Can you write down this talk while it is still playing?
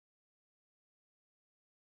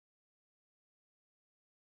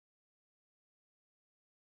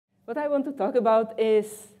What I want to talk about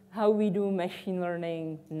is how we do machine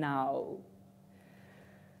learning now.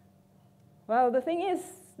 Well, the thing is,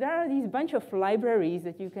 there are these bunch of libraries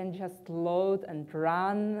that you can just load and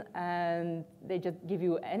run, and they just give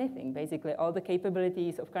you anything, basically, all the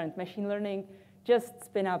capabilities of current machine learning. Just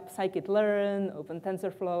spin up scikit-learn, open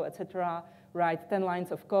TensorFlow, etc., write 10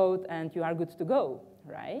 lines of code, and you are good to go,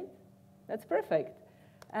 right? That's perfect.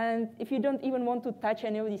 And if you don't even want to touch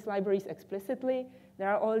any of these libraries explicitly, there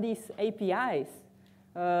are all these APIs.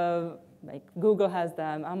 Like Google has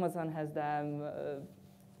them, Amazon has them,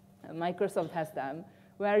 Microsoft has them,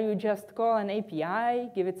 where you just call an API,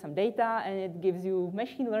 give it some data, and it gives you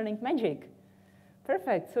machine learning magic.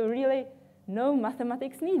 Perfect. So really, no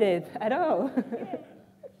mathematics needed at all.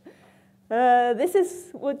 This is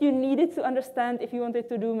what you needed to understand if you wanted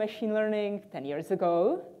to do machine learning 10 years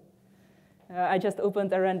ago. I just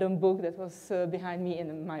opened a random book that was behind me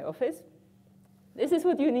in my office. This is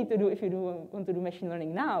what you need to do if you want to do machine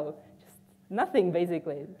learning now. Just nothing,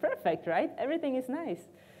 basically. Perfect, right? Everything is nice.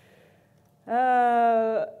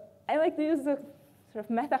 I like to use the sort of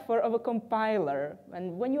metaphor of a compiler.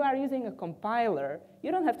 And when you are using a compiler,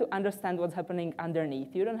 you don't have to understand what's happening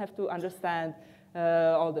underneath. You don't have to understand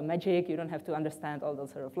all the magic. You don't have to understand all the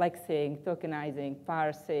sort of lexing, tokenizing,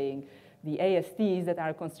 parsing, the ASTs that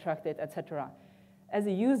are constructed, etc. As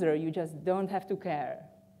a user, you just don't have to care.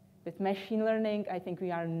 With machine learning, I think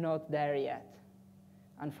we are not there yet,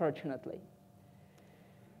 unfortunately.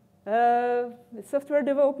 With software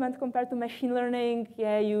development compared to machine learning,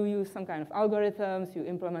 yeah, you use some kind of algorithms, you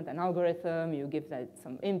implement an algorithm, you give that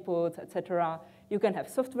some inputs, etc. You can have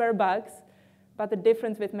software bugs, but the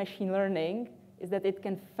difference with machine learning is that it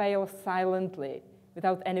can fail silently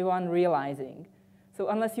without anyone realizing. So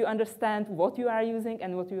unless you understand what you are using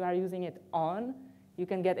and what you are using it on, you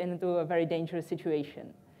can get into a very dangerous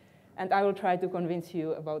situation. And I will try to convince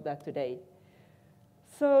you about that today.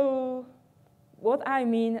 So what I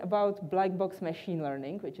mean about black box machine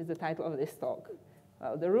learning, which is the title of this talk.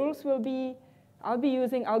 Well, the rules will be, I'll be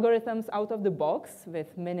using algorithms out of the box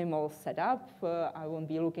with minimal setup. I won't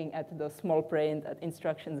be looking at the small print, at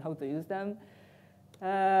instructions, how to use them.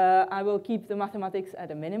 I will keep the mathematics at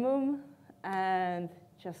a minimum and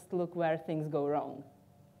just look where things go wrong.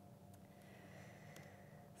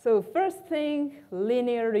 So first thing,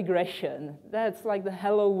 linear regression. That's like the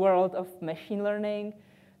hello world of machine learning.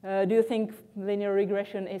 Do you think linear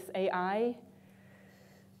regression is AI?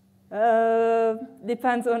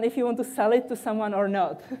 Depends on if you want to sell it to someone or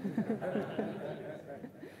not.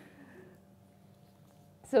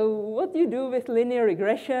 So what you do with linear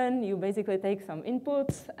regression, you basically take some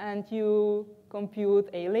inputs and you compute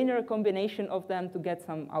a linear combination of them to get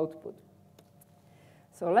some output.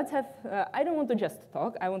 So let's have, I don't want to just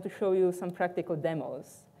talk, I want to show you some practical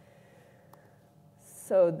demos.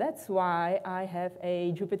 So that's why I have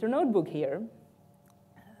a Jupyter notebook here,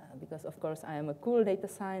 because of course I am a cool data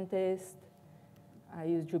scientist. I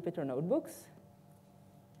use Jupyter notebooks.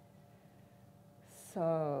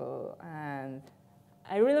 So, and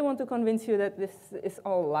I really want to convince you that this is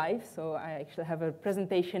all live, so I actually have a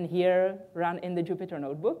presentation here run in the Jupyter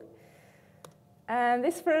notebook. And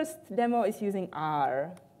this first demo is using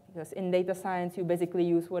R, because in data science, you basically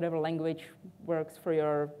use whatever language works for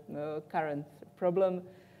your current problem.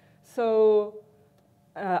 So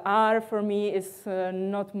R for me is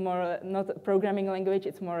not a programming language,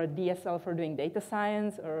 it's more a DSL for doing data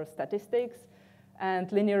science or statistics.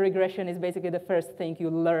 And linear regression is basically the first thing you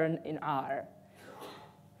learn in R.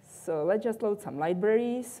 So let's just load some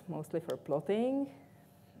libraries, mostly for plotting.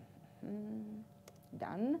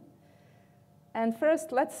 Done. And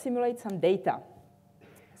first, let's simulate some data.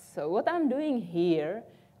 So what I'm doing here,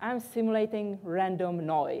 I'm simulating random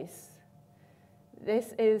noise.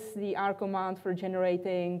 This is the R command for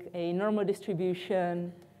generating a normal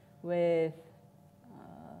distribution with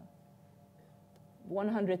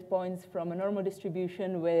 100 points from a normal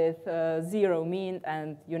distribution with 0 mean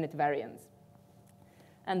and unit variance.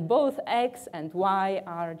 And both X and Y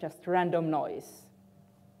are just random noise.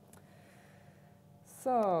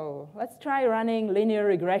 So let's try running linear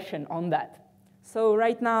regression on that. So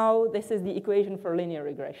right now, this is the equation for linear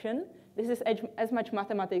regression. This is as much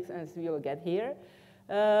mathematics as you'll get here.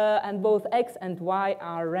 And both X and Y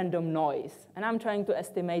are random noise. And I'm trying to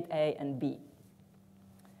estimate A and B.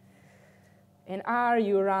 In R,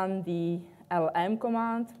 you run the LM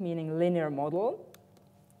command, meaning linear model.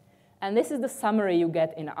 And this is the summary you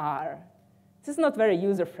get in R. This is not very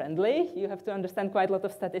user-friendly. You have to understand quite a lot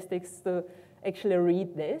of statistics to actually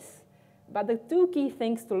read this. But the two key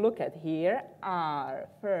things to look at here are,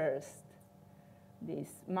 first, this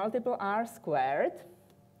multiple R squared,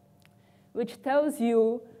 which tells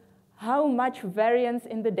you how much variance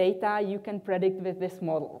in the data you can predict with this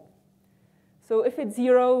model. So if it's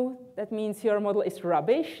 0, that means your model is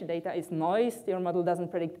rubbish, data is noise, your model doesn't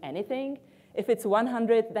predict anything. If it's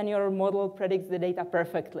 100, then your model predicts the data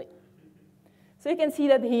perfectly. So you can see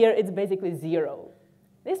that here it's basically 0.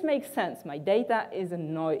 This makes sense. My data is a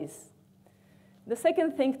noise. The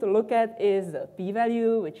second thing to look at is the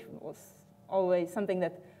p-value, which was always something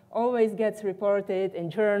that always gets reported in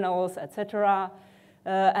journals, etc.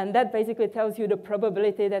 And that basically tells you the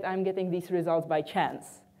probability that I'm getting these results by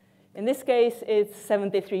chance. In this case, it's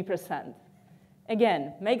 73%.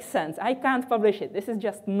 Again, makes sense. I can't publish it. This is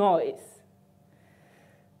just noise.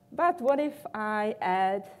 But what if I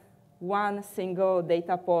add one single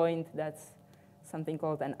data point that's something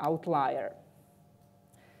called an outlier?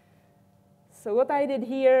 So what I did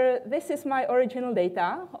here, this is my original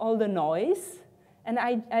data, all the noise, and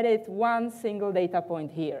I added one single data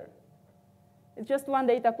point here. It's just one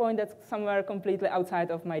data point that's somewhere completely outside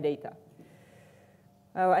of my data.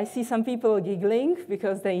 Well, I see some people giggling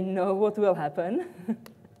because they know what will happen.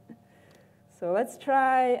 So let's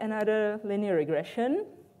try another linear regression.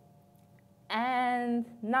 And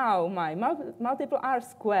now my multiple R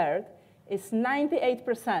squared is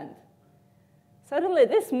 98%. Suddenly,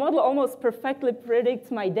 this model almost perfectly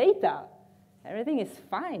predicts my data. Everything is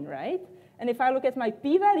fine, right? And if I look at my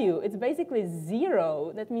p-value, it's basically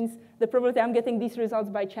 0. That means the probability I'm getting these results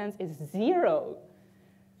by chance is 0.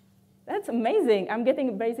 That's amazing. I'm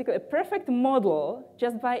getting basically a perfect model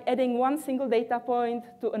just by adding one single data point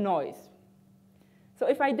to a noise. So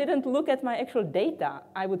if I didn't look at my actual data,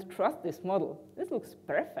 I would trust this model. This looks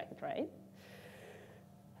perfect, right?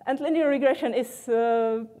 And linear regression is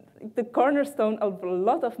the cornerstone of a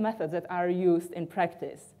lot of methods that are used in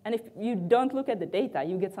practice. And if you don't look at the data,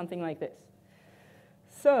 you get something like this.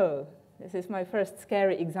 So this is my first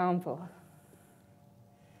scary example.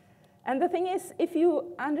 And the thing is, if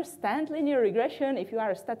you understand linear regression, if you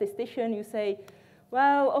are a statistician, you say,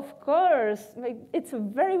 well, of course, it's a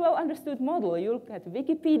very well understood model. You look at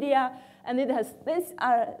Wikipedia, and it has this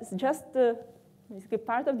just basically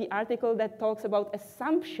part of the article that talks about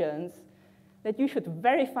assumptions that you should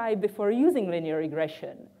verify before using linear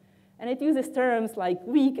regression. And it uses terms like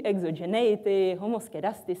weak exogeneity,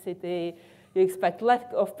 homoscedasticity. You expect lack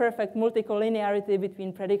of perfect multicollinearity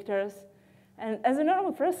between predictors. And as a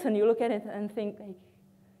normal person, you look at it and think, like,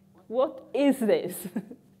 what is this?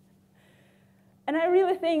 And I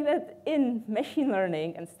really think that in machine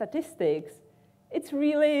learning and statistics, it's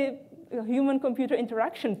really a human-computer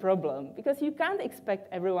interaction problem, because you can't expect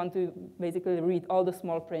everyone to basically read all the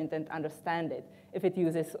small print and understand it if it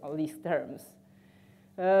uses all these terms.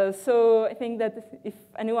 So I think that if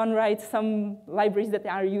anyone writes some libraries that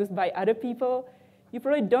are used by other people, you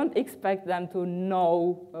probably don't expect them to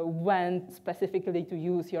know when specifically to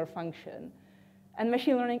use your function. And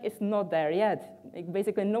machine learning is not there yet.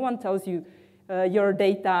 Basically, no one tells you your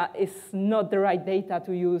data is not the right data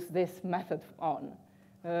to use this method on.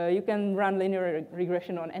 You can run linear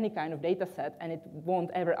regression on any kind of data set, and it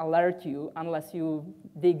won't ever alert you unless you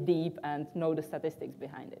dig deep and know the statistics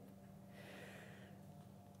behind it.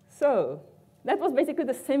 So that was basically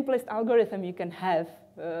the simplest algorithm you can have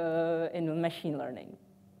in machine learning.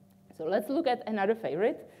 So let's look at another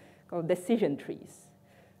favorite called decision trees.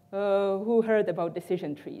 Who heard about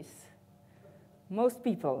decision trees? Most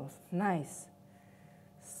people. Nice.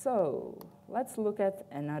 So let's look at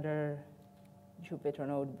another Jupyter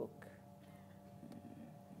notebook.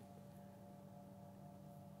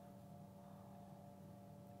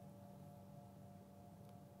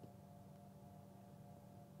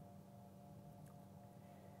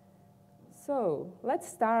 So let's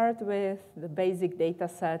start with the basic data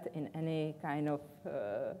set in any kind of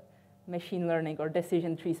machine learning or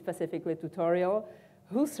decision tree specifically tutorial.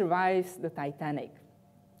 Who survives the Titanic?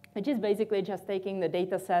 Which is basically just taking the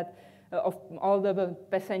data set of all the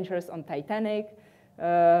passengers on Titanic,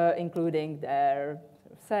 including their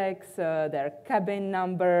sex, their cabin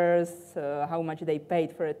numbers, how much they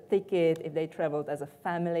paid for a ticket, if they traveled as a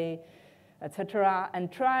family, etc.,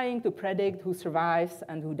 and trying to predict who survives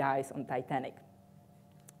and who dies on Titanic.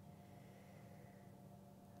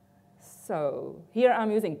 So here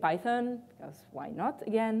I'm using Python, because why not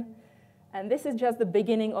again? And this is just the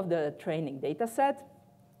beginning of the training data set,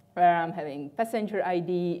 where I'm having passenger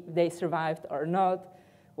ID, if they survived or not,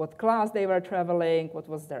 what class they were traveling, what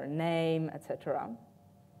was their name, etc.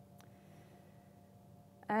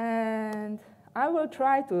 And I will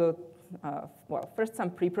try to, well, first some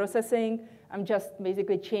pre-processing. I'm just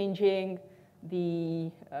basically changing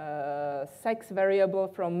the sex variable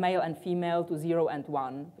from male and female to 0 and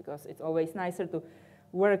 1, because it's always nicer to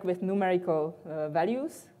work with numerical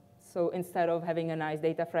values. So instead of having a nice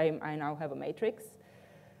data frame, I now have a matrix.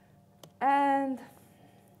 And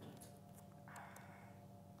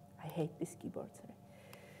I hate this keyboard, sorry.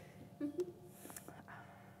 Come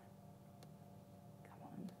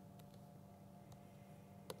on.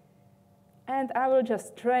 And I will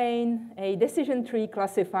just train a decision tree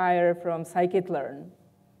classifier from scikit-learn.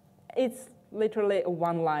 It's literally a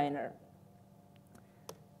one-liner.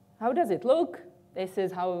 How does it look? This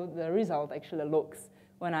is how the result actually looks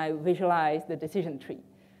when I visualize the decision tree.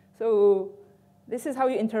 So this is how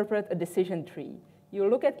you interpret a decision tree. You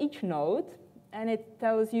look at each node, and it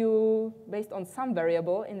tells you, based on some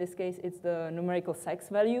variable, in this case it's the numerical sex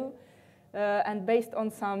value, and based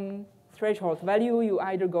on some threshold value, you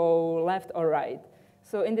either go left or right.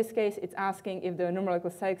 So in this case, it's asking if the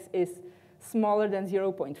numerical sex is smaller than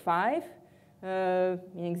 0.5,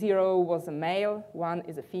 meaning 0 was a male, 1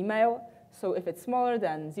 is a female. So if it's smaller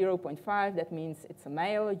than 0.5, that means it's a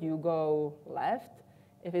male, you go left.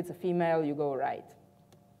 If it's a female, you go right.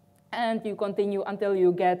 And you continue until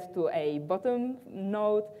you get to a bottom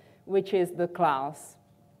node, which is the class.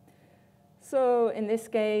 So in this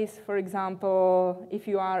case, for example, if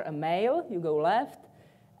you are a male, you go left.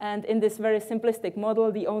 And in this very simplistic model,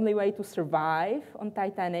 the only way to survive on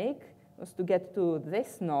Titanic was to get to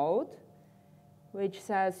this node, which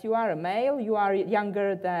says you are a male, you are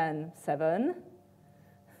younger than 7,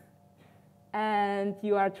 and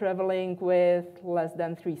you are traveling with less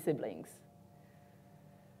than 3 siblings.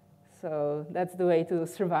 So that's the way to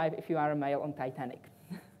survive if you are a male on Titanic.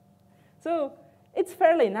 So it's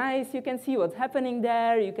fairly nice. You can see what's happening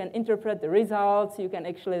there. You can interpret the results. You can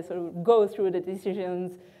actually sort of go through the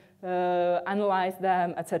decisions, analyze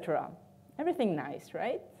them, etc. Everything nice,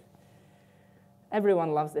 right?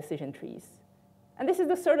 Everyone loves decision trees. And this is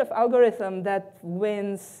the sort of algorithm that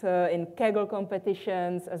wins in Kaggle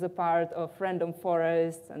competitions as a part of random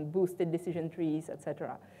forests and boosted decision trees,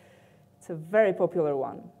 etc. It's a very popular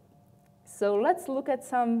one. So let's look at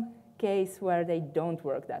some case where they don't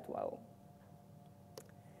work that well.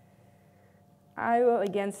 I will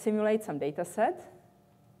again simulate some data set.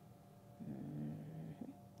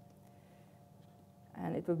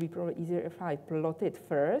 And it will be probably easier if I plot it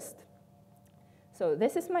first. So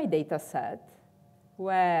this is my data set,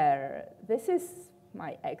 where this is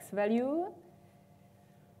my x value,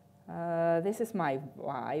 this is my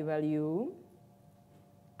y value,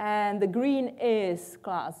 and the green is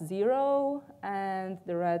class 0, and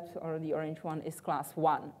the red or the orange one is class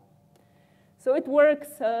 1. So it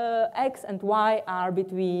works, x and y are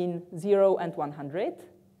between 0 and 100,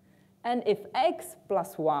 and if x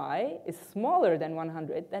plus y is smaller than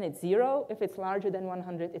 100, then it's 0. If it's larger than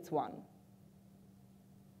 100, it's 1.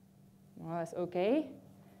 Well, that's OK.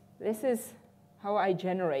 This is how I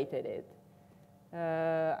generated it.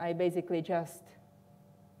 I basically just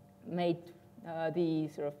made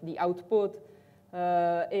the output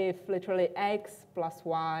if literally x plus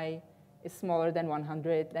y is smaller than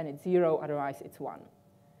 100, then it's 0, otherwise it's 1.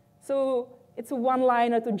 So it's a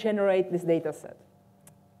one-liner to generate this data set.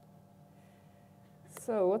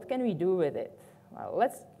 So what can we do with it? Well,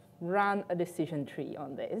 let's run a decision tree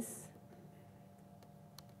on this.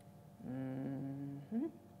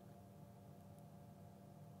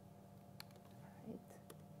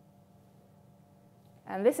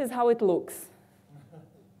 And this is how it looks.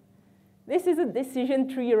 This is a decision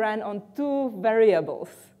tree ran on 2 variables.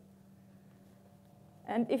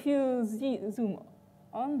 And if you zoom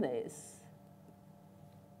on this,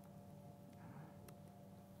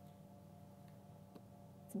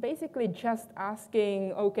 it's basically just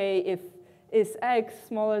asking, OK, is x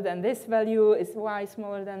smaller than this value? Is y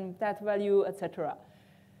smaller than that value, etc.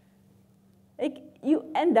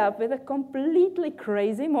 You end up with a completely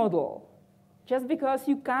crazy model, just because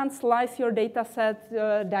you can't slice your data set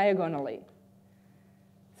diagonally.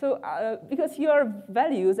 So because your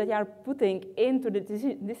values that you are putting into the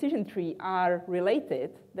decision tree are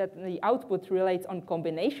related, that the output relates on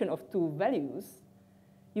combination of 2 values,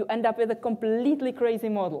 you end up with a completely crazy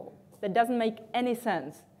model that doesn't make any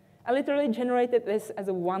sense. I literally generated this as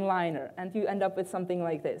a one-liner, and you end up with something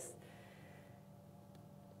like this.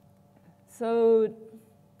 So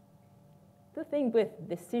the thing with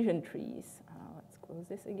decision trees, let's close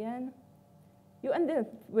this again. You end up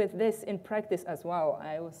with this in practice as well.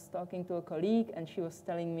 I was talking to a colleague, and she was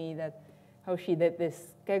telling me that how she did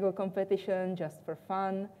this Kaggle competition just for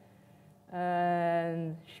fun.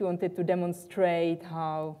 And she wanted to demonstrate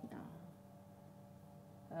how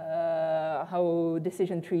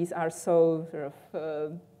decision trees are so sort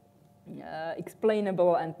of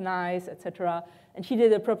explainable and nice, etc. And she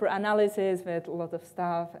did a proper analysis with a lot of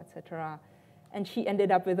stuff, etc. And she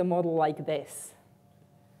ended up with a model like this.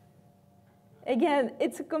 Again,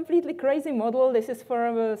 it's a completely crazy model. This is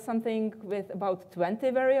for something with about 20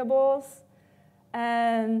 variables.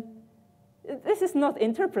 And this is not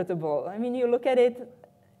interpretable. I mean, you look at it,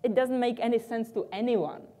 it doesn't make any sense to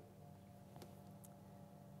anyone.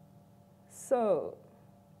 So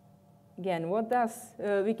again, what does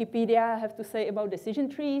Wikipedia have to say about decision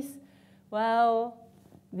trees? Well,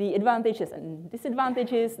 the advantages and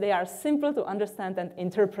disadvantages, they are simple to understand and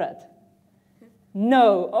interpret.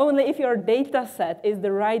 No, only if your data set is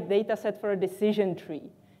the right data set for a decision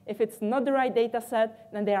tree. If it's not the right data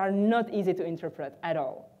set, then they are not easy to interpret at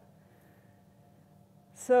all.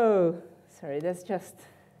 So, sorry, that's just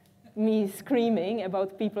me screaming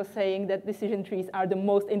about people saying that decision trees are the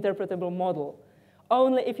most interpretable model.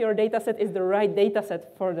 Only if your data set is the right data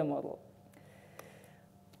set for the model.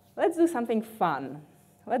 Let's do something fun.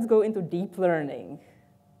 Let's go into deep learning.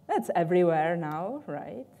 That's everywhere now,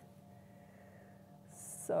 right?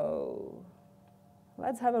 So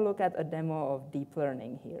let's have a look at a demo of deep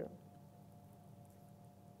learning here.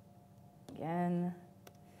 Again,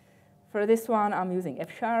 for this one, I'm using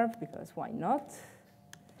F#, because why not?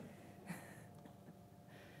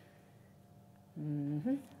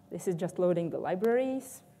 This is just loading the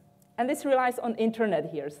libraries. And this relies on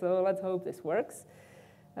internet here, so let's hope this works.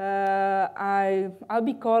 I'll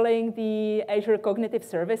be calling the Azure Cognitive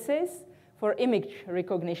Services for image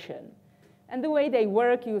recognition. And the way they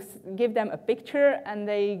work, you give them a picture, and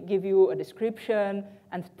they give you a description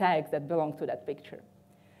and tags that belong to that picture.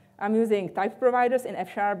 I'm using type providers in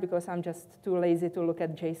F# because I'm just too lazy to look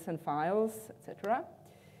at JSON files, etc.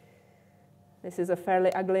 This is a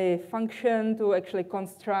fairly ugly function to actually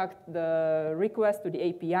construct the request to the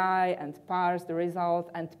API and parse the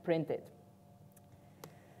result and print it.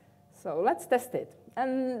 So let's test it.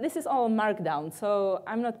 And this is all Markdown, so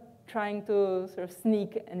I'm not trying to sort of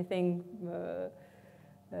sneak anything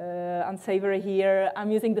unsavory here.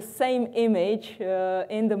 I'm using the same image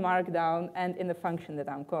in the Markdown and in the function that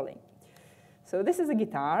I'm calling. So this is a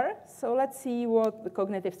guitar. So let's see what the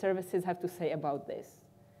cognitive services have to say about this.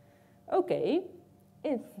 OK,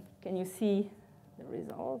 can you see the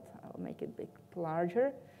result? I'll make it a bit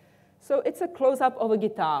larger. So it's a close-up of a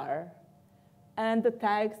guitar. And the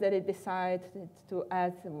tags that it decided to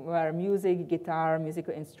add were music, guitar,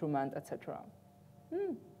 musical instrument, etc.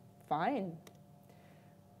 Fine.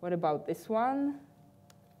 What about this one?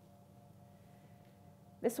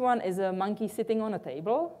 This one is a monkey sitting on a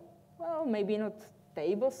table. Well, maybe not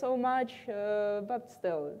table so much, but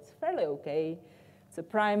still, it's fairly OK. It's a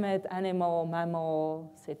primate, animal,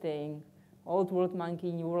 mammal, sitting, old world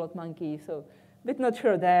monkey, new world monkey. So a bit not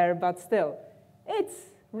sure there, but still, it's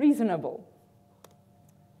reasonable.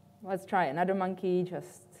 Let's try another monkey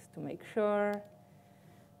just to make sure.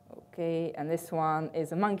 OK, and this one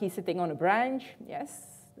is a monkey sitting on a branch. Yes,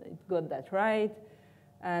 it got that right.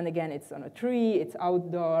 And again, it's on a tree, it's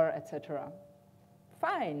outdoor, etc.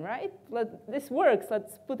 Fine, right? This works.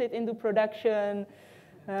 Let's put it into production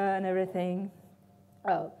and everything.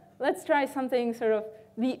 Well, let's try something sort of,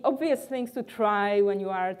 the obvious things to try when you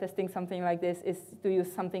are testing something like this is to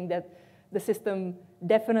use something that the system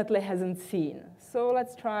definitely hasn't seen. So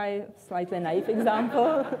let's try a slightly naive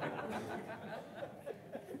example.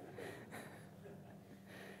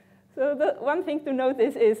 So the one thing to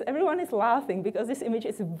notice is everyone is laughing because this image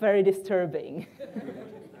is very disturbing.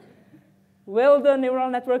 Will the neural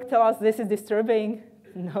network tell us this is disturbing?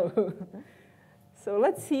 No. So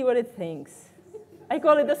let's see what it thinks. I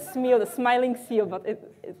call it a smile, the smiling seal, but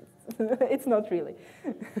it's not really.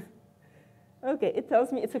 OK, it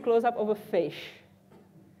tells me it's a close-up of a fish.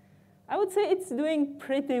 I would say it's doing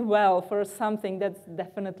pretty well for something that's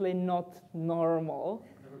definitely not normal.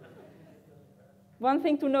 One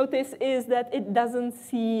thing to notice is that it doesn't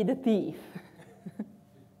see the teeth.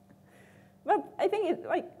 But I think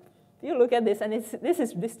you look at this, and this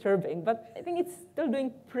is disturbing, but I think it's still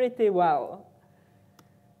doing pretty well.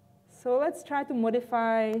 So let's try to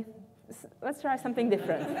modify, let's try something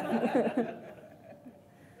different.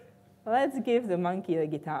 Let's give the monkey a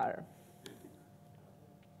guitar.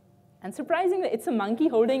 And surprisingly, it's a monkey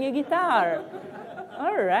holding a guitar.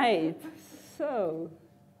 All right, so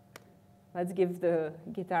let's give the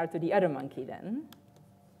guitar to the other monkey then.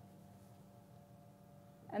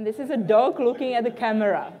 And this is a dog looking at the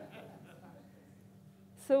camera.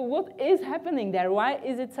 So what is happening there? Why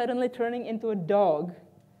is it suddenly turning into a dog?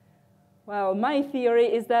 Well, my theory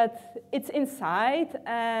is that it's inside,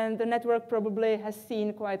 and the network probably has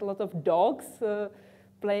seen quite a lot of dogs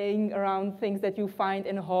playing around things that you find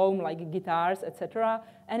in a home, like guitars, etc.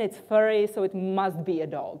 And it's furry, so it must be a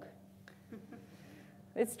dog.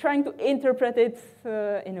 It's trying to interpret it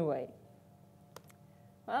in a way.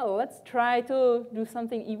 Well, let's try to do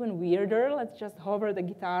something even weirder. Let's just hover the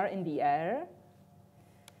guitar in the air.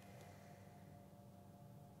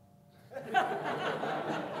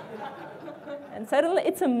 And suddenly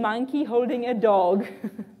it's a monkey holding a dog.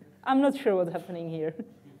 I'm not sure what's happening here.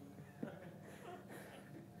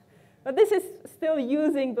 But this is still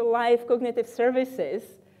using the live cognitive services.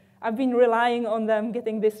 I've been relying on them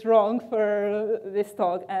getting this wrong for this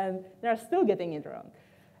talk, and they're still getting it wrong.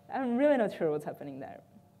 I'm really not sure what's happening there.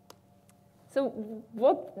 So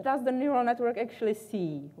what does the neural network actually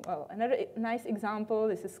see? Well, another nice example,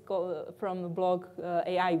 this is called, from the blog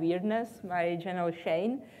AI Weirdness by Janelle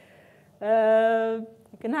Shane.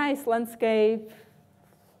 Like a nice landscape.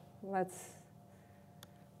 Let's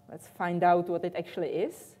find out what it actually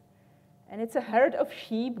is. And it's a herd of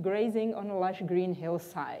sheep grazing on a lush green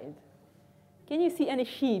hillside. Can you see any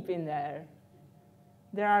sheep in there?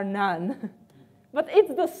 There are none. But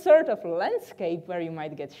it's the sort of landscape where you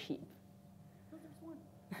might get sheep.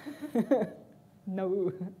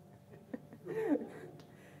 No.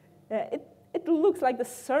 It looks like the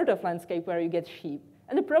sort of landscape where you get sheep.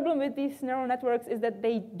 And the problem with these neural networks is that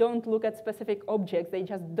they don't look at specific objects. They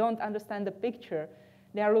just don't understand the picture.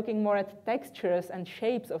 They are looking more at textures and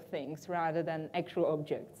shapes of things rather than actual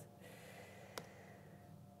objects.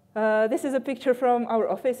 This is a picture from our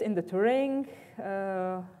office in the Turing.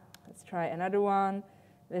 Let's try another one.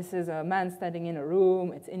 This is a man standing in a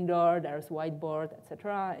room. It's indoor. There's whiteboard,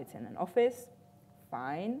 etc. It's in an office.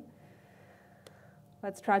 Fine.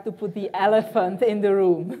 Let's try to put the elephant in the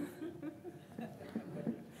room.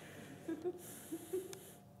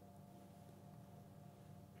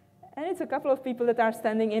 And it's a couple of people that are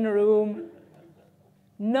standing in a room.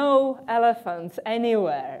 No elephants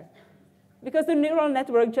anywhere. Because the neural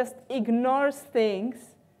network just ignores things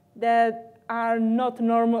that are not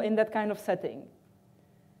normal in that kind of setting.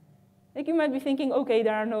 Like you might be thinking, OK,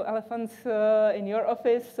 there are no elephants in your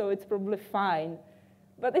office, so it's probably fine.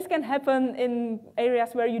 But this can happen in areas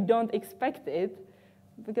where you don't expect it,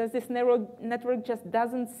 because this neural network just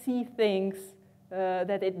doesn't see things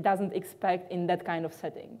that it doesn't expect in that kind of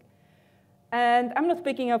setting. And I'm not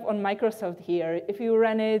picking up on Microsoft here. If you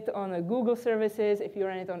run it on a Google services, if you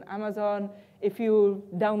run it on Amazon, if you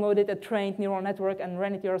downloaded a trained neural network and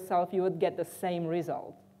ran it yourself, you would get the same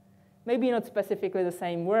result. Maybe not specifically the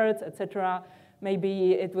same words, etc.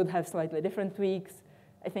 Maybe it would have slightly different tweaks.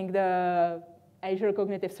 I think the Azure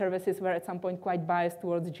Cognitive Services were at some point quite biased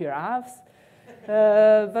towards giraffes.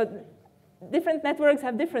 But different networks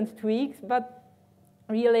have different tweaks, but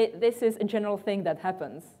really this is a general thing that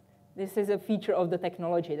happens. This is a feature of the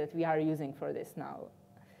technology that we are using for this now.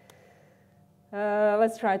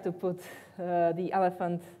 Let's try to put the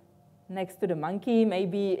elephant next to the monkey.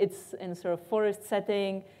 Maybe it's in a sort of forest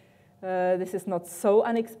setting. This is not so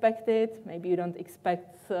unexpected. Maybe you don't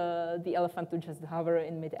expect the elephant to just hover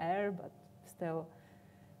in midair, but still.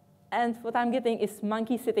 And what I'm getting is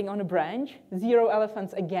monkey sitting on a branch, 0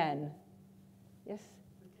 elephants again. Yes?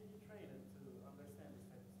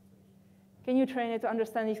 Can you train it to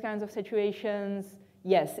understand these kinds of situations?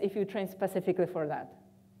 Yes, if you train specifically for that.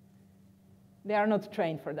 They are not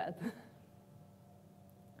trained for that.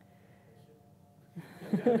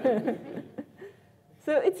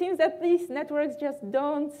 So it seems that these networks just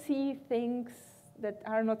don't see things that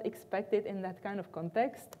are not expected in that kind of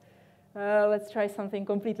context. Let's try something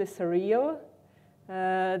completely surreal.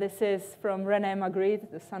 This is from René Magritte,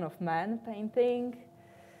 The Son of Man painting.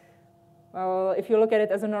 Well, if you look at it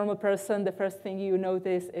as a normal person, the first thing you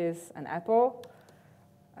notice is an apple.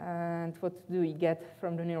 And what do we get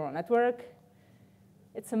from the neural network?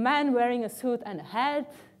 It's a man wearing a suit and a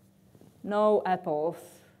hat. No apples.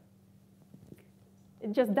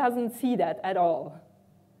 It just doesn't see that at all.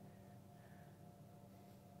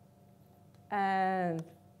 And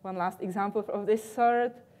one last example of this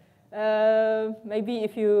sort. Maybe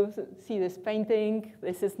if you see this painting,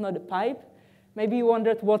 this is not a pipe. Maybe you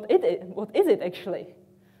wondered, what is it actually?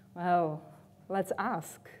 Well, let's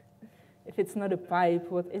ask. If it's not a pipe,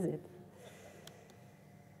 what is it?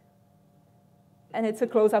 And it's a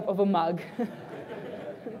close-up of a mug.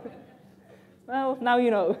 Well, now you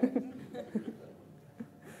know.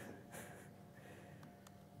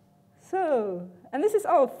 So, and this is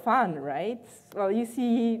all fun, right? Well, you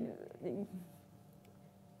see,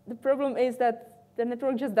 the problem is that the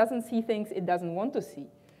network just doesn't see things it doesn't want to see.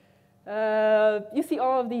 You see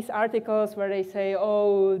all of these articles where they say,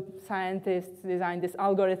 oh, scientists designed this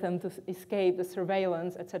algorithm to escape the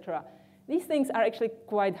surveillance, etc. These things are actually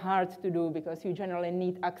quite hard to do because you generally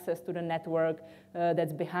need access to the network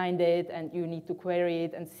that's behind it, and you need to query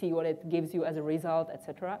it and see what it gives you as a result,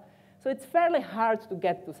 etc. So it's fairly hard to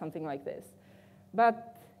get to something like this.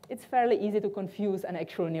 But it's fairly easy to confuse an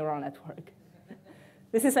actual neural network.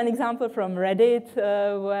 This is an example from Reddit,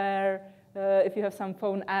 where if you have some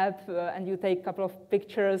phone app and you take a couple of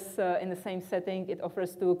pictures in the same setting, it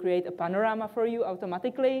offers to create a panorama for you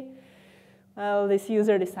automatically. Well, this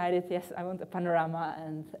user decided, yes, I want a panorama,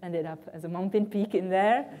 and ended up as a mountain peak in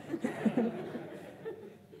there.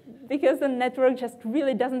 Because the network just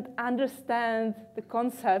really doesn't understand the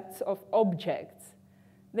concepts of objects.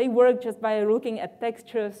 They work just by looking at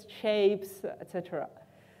textures, shapes, etc.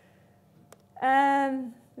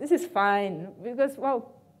 And this is fine, because,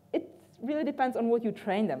 well, it really depends on what you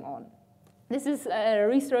train them on. This is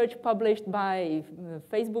research published by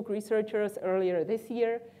Facebook researchers earlier this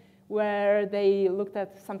year, where they looked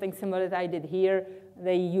at something similar that I did here.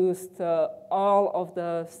 They used all of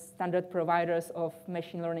the standard providers of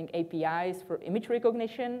machine learning APIs for image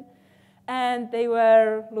recognition. And they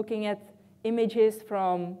were looking at images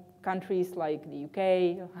from countries like the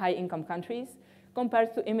UK, high-income countries,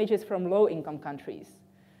 compared to images from low-income countries.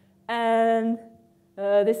 And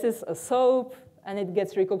this is a soap, and it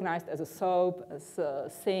gets recognized as a soap, as a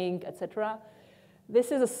sink, etc.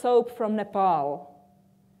 This is a soap from Nepal.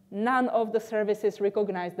 None of the services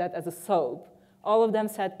recognized that as a soap. All of them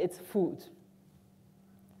said it's food.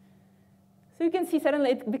 So you can see suddenly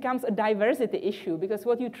it becomes a diversity issue, because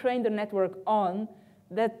what you train the network on,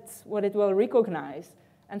 that's what it will recognize.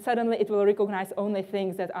 And suddenly it will recognize only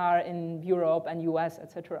things that are in Europe and US,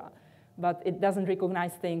 etc. But it doesn't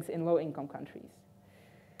recognize things in low-income countries.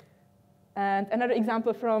 And another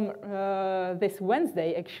example from this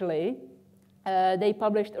Wednesday, actually, they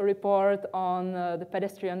published a report on the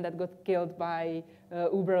pedestrian that got killed by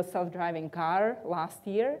Uber's self-driving car last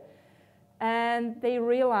year. And they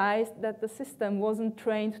realized that the system wasn't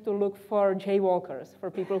trained to look for jaywalkers, for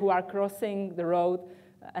people who are crossing the road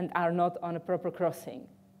and are not on a proper crossing.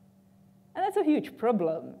 And that's a huge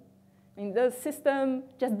problem. I mean, the system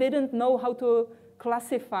just didn't know how to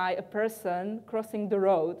classify a person crossing the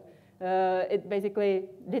road. It basically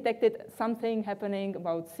detected something happening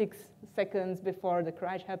about 6 seconds before the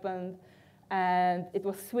crash happened, and it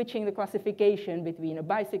was switching the classification between a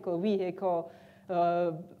bicycle, vehicle,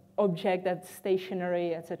 object that's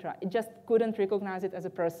stationary, etc. It just couldn't recognize it as a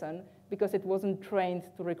person because it wasn't trained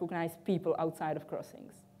to recognize people outside of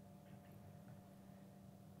crossings.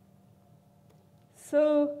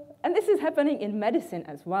 So, and this is happening in medicine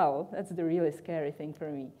as well. That's the really scary thing for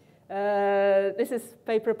me. This is a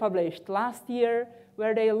paper published last year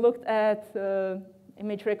where they looked at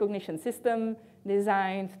image recognition system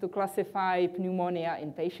designed to classify pneumonia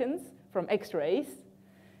in patients from X-rays.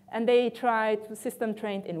 And they tried the system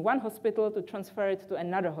trained in one hospital to transfer it to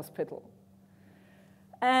another hospital.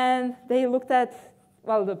 And they looked at,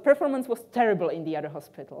 well, the performance was terrible in the other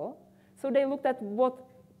hospital. So they looked at what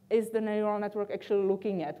is the neural network actually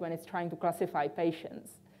looking at when it's trying to classify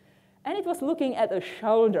patients. And it was looking at a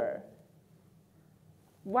shoulder.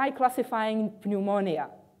 Why classifying pneumonia?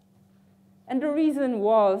 And the reason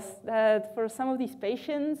was that for some of these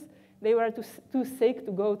patients, they were too sick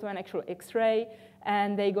to go to an actual X-ray,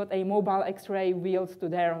 and they got a mobile X-ray wheeled to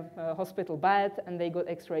their hospital bed, and they got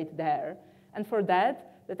X-rayed there. And for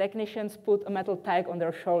that, the technicians put a metal tag on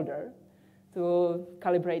their shoulder to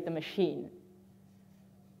calibrate the machine.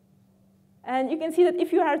 And you can see that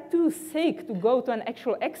if you are too sick to go to an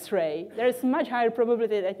actual X-ray, there is much higher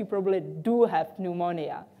probability that you probably do have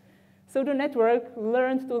pneumonia. So the network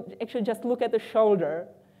learned to actually just look at the shoulder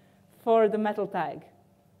for the metal tag.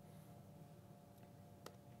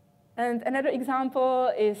 And another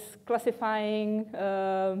example is classifying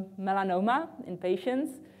melanoma in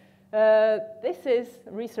patients. This is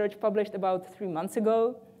research published about 3 months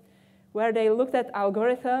ago, where they looked at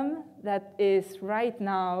algorithm that is right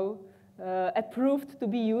now approved to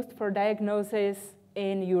be used for diagnosis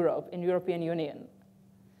in Europe, in European Union.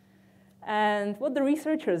 And what the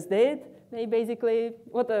researchers did, they basically,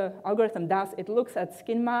 what the algorithm does, it looks at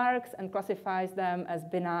skin marks and classifies them as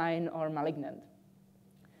benign or malignant.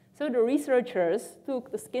 So the researchers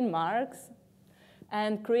took the skin marks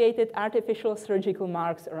and created artificial surgical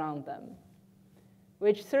marks around them,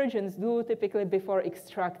 which surgeons do typically before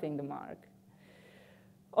extracting the mark.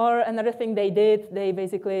 Or another thing they did, they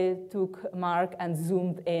basically took a mark and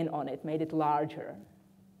zoomed in on it, made it larger.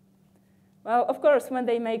 Well, of course, when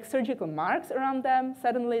they make surgical marks around them,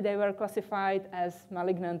 suddenly they were classified as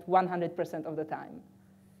malignant 100% of the time.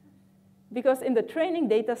 Because in the training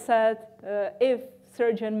data set, if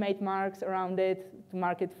surgeon made marks around it to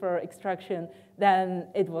mark it for extraction, then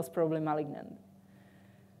it was probably malignant.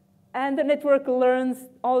 And the network learns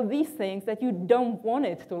all these things that you don't want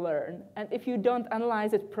it to learn. And if you don't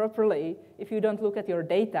analyze it properly, if you don't look at your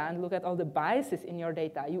data and look at all the biases in your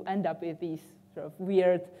data, you end up with these sort of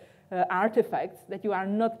weird artifacts that you are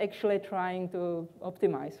not actually trying to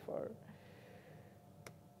optimize for.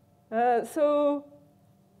 So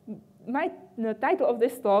the title of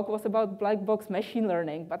this talk was about black box machine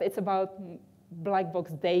learning, but it's about black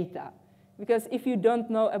box data. Because if you don't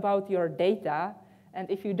know about your data, and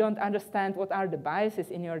if you don't understand what are the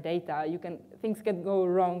biases in your data, things can go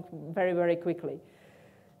wrong very, very quickly.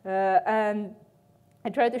 And I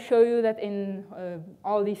try to show you that in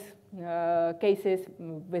all these cases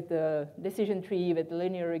with the decision tree, with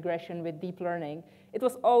linear regression, with deep learning, it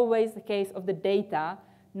was always the case of the data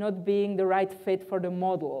not being the right fit for the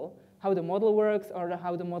model, how the model works or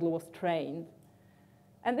how the model was trained.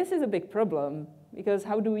 And this is a big problem, because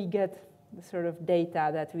how do we get the sort of data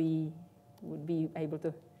that we would be able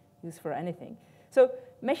to use for anything? So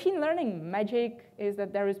machine learning magic is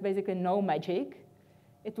that there is basically no magic.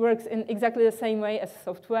 It works in exactly the same way as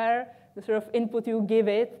software. The sort of input you give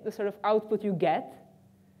it, the sort of output you get.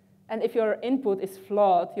 And if your input is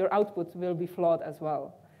flawed, your output will be flawed as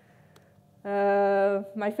well.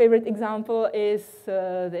 My favorite example is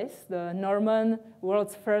the Norman,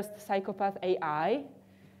 world's first psychopath AI,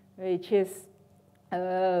 which is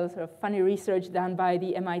sort of funny research done by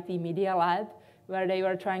the MIT Media Lab, where they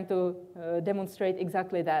were trying to demonstrate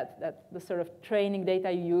exactly that the sort of training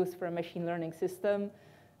data you use for a machine learning system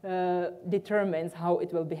determines how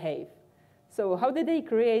it will behave. So how did they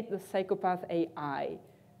create the psychopath AI?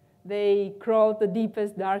 They crawled the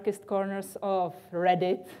deepest, darkest corners of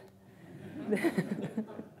Reddit.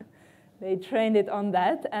 They trained it on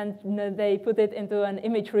that, and they put it into an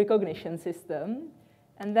image recognition system.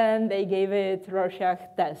 And then they gave it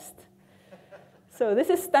Rorschach test. So this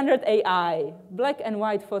is standard AI, black and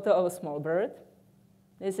white photo of a small bird.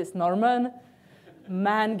 This is Norman.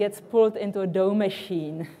 Man gets pulled into a dough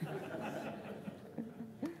machine.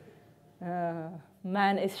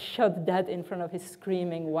 Man is shot dead in front of his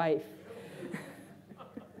screaming wife.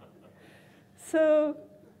 So,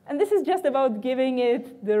 and this is just about giving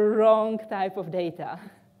it the wrong type of data.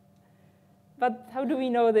 But how do we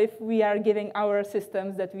know that if we are giving our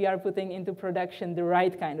systems that we are putting into production the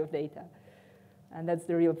right kind of data? And that's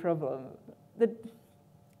the real problem.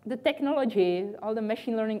 The technology, all the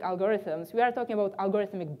machine learning algorithms, we are talking about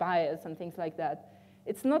algorithmic bias and things like that.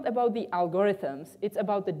 It's not about the algorithms. It's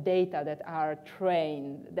about the data that are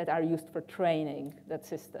trained, that are used for training that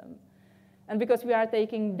system. And because we are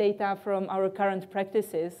taking data from our current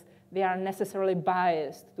practices, they are necessarily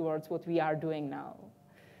biased towards what we are doing now.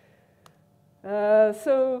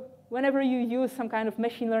 So whenever you use some kind of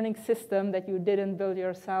machine learning system that you didn't build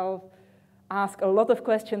yourself, ask a lot of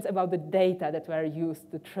questions about the data that were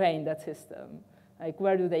used to train that system. Like,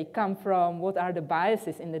 where do they come from? What are the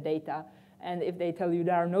biases in the data? And if they tell you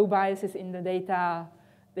there are no biases in the data,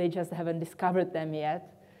 they just haven't discovered them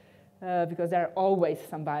yet, because there are always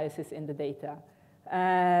some biases in the data.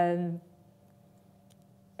 And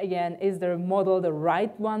again, is the model the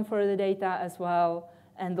right one for the data as well?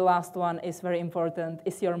 And the last one is very important.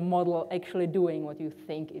 Is your model actually doing what you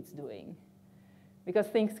think it's doing? Because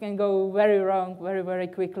things can go very wrong very, very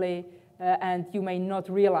quickly, and you may not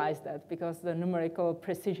realize that because the numerical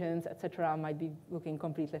precisions, et cetera, might be looking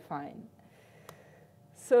completely fine.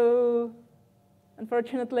 So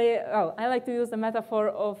unfortunately, I like to use the metaphor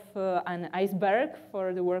of an iceberg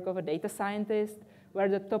for the work of a data scientist, where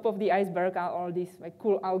the top of the iceberg are all these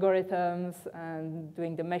cool algorithms and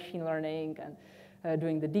doing the machine learning and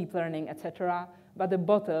doing the deep learning, et cetera. But the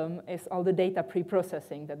bottom is all the data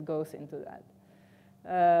pre-processing that goes into that.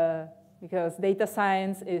 Because data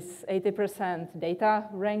science is 80% data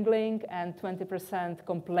wrangling and 20%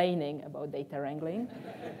 complaining about data wrangling.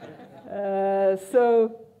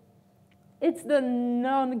 So it's the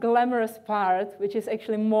non-glamorous part which is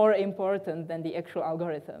actually more important than the actual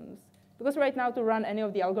algorithms. Because right now, to run any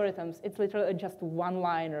of the algorithms, it's literally just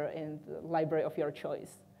one-liner in the library of your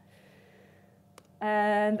choice.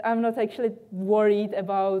 And I'm not actually worried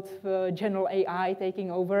about general AI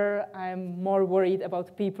taking over. I'm more worried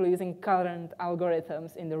about people using current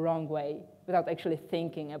algorithms in the wrong way without actually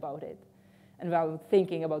thinking about it and without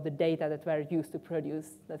thinking about the data that were used to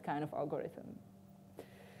produce that kind of algorithm.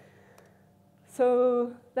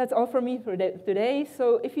 So that's all for me for today.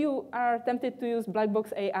 So if you are tempted to use black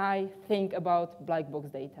box AI, think about black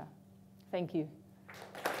box data. Thank you.